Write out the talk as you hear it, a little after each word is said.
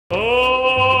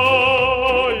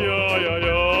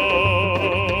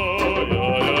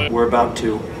We're about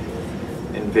to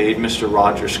invade Mr.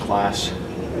 Rogers' class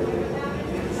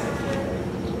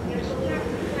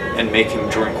and make him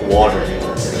drink water.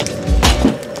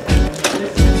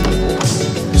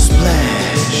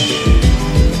 Splash,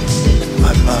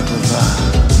 my baklava.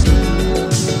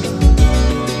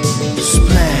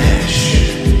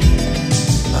 Splash,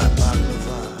 my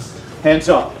baklava. Hands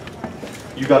up.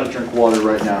 You gotta drink water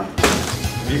right now.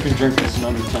 If you can drink this in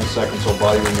under 10 seconds, I'll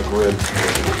buy you a McRib.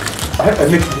 A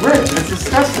McRib? That's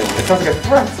disgusting. That sounds like a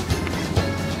threat.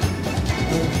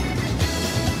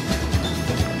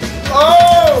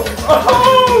 Oh!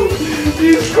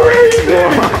 He's crazy!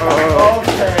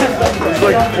 It's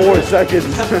like 4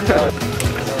 seconds.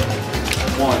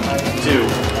 1, 2,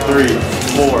 3,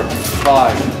 4,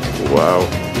 5. Wow.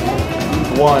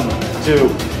 1, 2,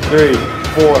 3,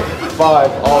 4, 5.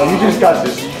 Oh, you just got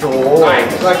destroyed.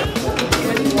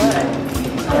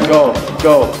 Go,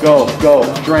 go, go, go.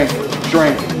 Drink,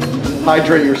 drink.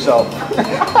 Hydrate yourself.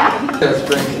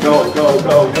 Go, go,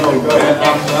 go, go, go.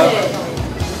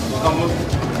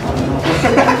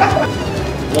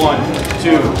 1,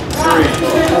 2, 3,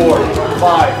 4,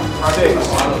 5, 6.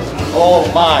 Oh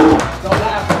my.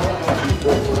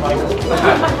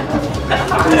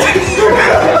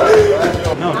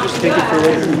 No, just take it for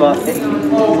later, buffet.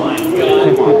 Oh my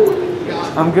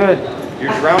god. I'm good.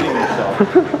 You're drowning yourself.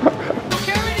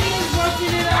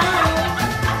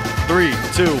 3,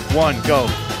 2, 1, go.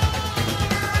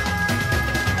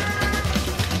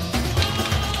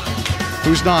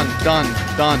 Who's done? Done.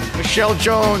 Done. Michelle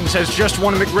Jones has just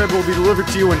won a McRib. Will be delivered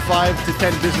to you in 5 to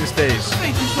 10 business days.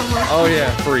 Thank you so much. Oh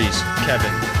yeah. Freeze.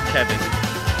 Kevin.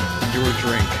 You will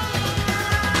drink.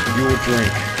 You will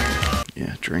drink.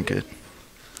 Yeah, drink it.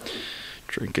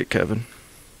 Drink it, Kevin.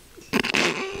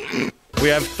 We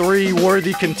have 3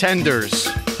 worthy contenders,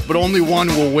 but only one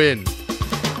will win.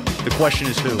 The question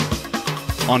is who?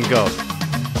 On go.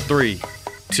 3,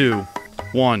 2,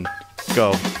 1,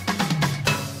 go.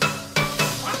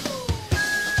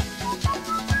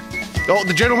 Oh,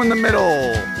 the gentleman in the middle.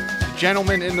 The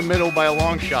gentleman in the middle by a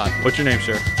long shot. What's your name,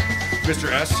 sir?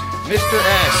 Mr. S. Mr.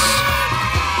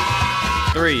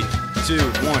 S. 3,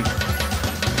 2, 1.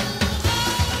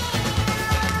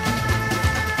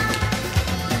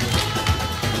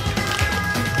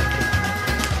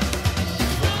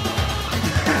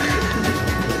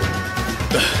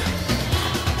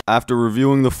 After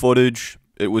reviewing the footage,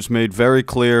 it was made very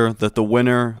clear that the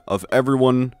winner of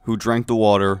everyone who drank the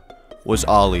water was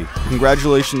Ollie.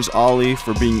 Congratulations, Ollie,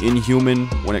 for being inhuman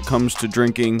when it comes to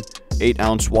drinking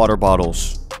 8-ounce water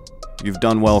bottles. You've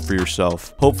done well for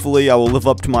yourself. Hopefully, I will live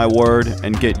up to my word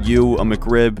and get you a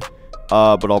McRib,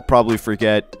 but I'll probably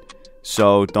forget,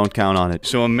 so don't count on it.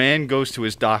 So a man goes to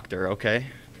his doctor, okay?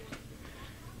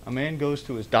 A man goes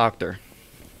to his doctor,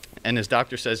 and his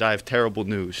doctor says, I have terrible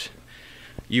news.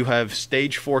 You have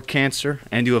stage 4 cancer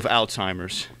and you have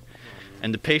Alzheimer's.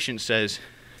 And the patient says,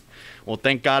 well,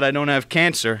 thank God I don't have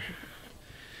cancer.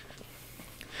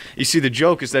 You see, the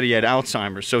joke is that he had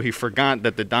Alzheimer's, so he forgot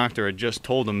that the doctor had just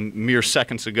told him mere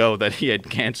seconds ago that he had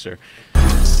cancer.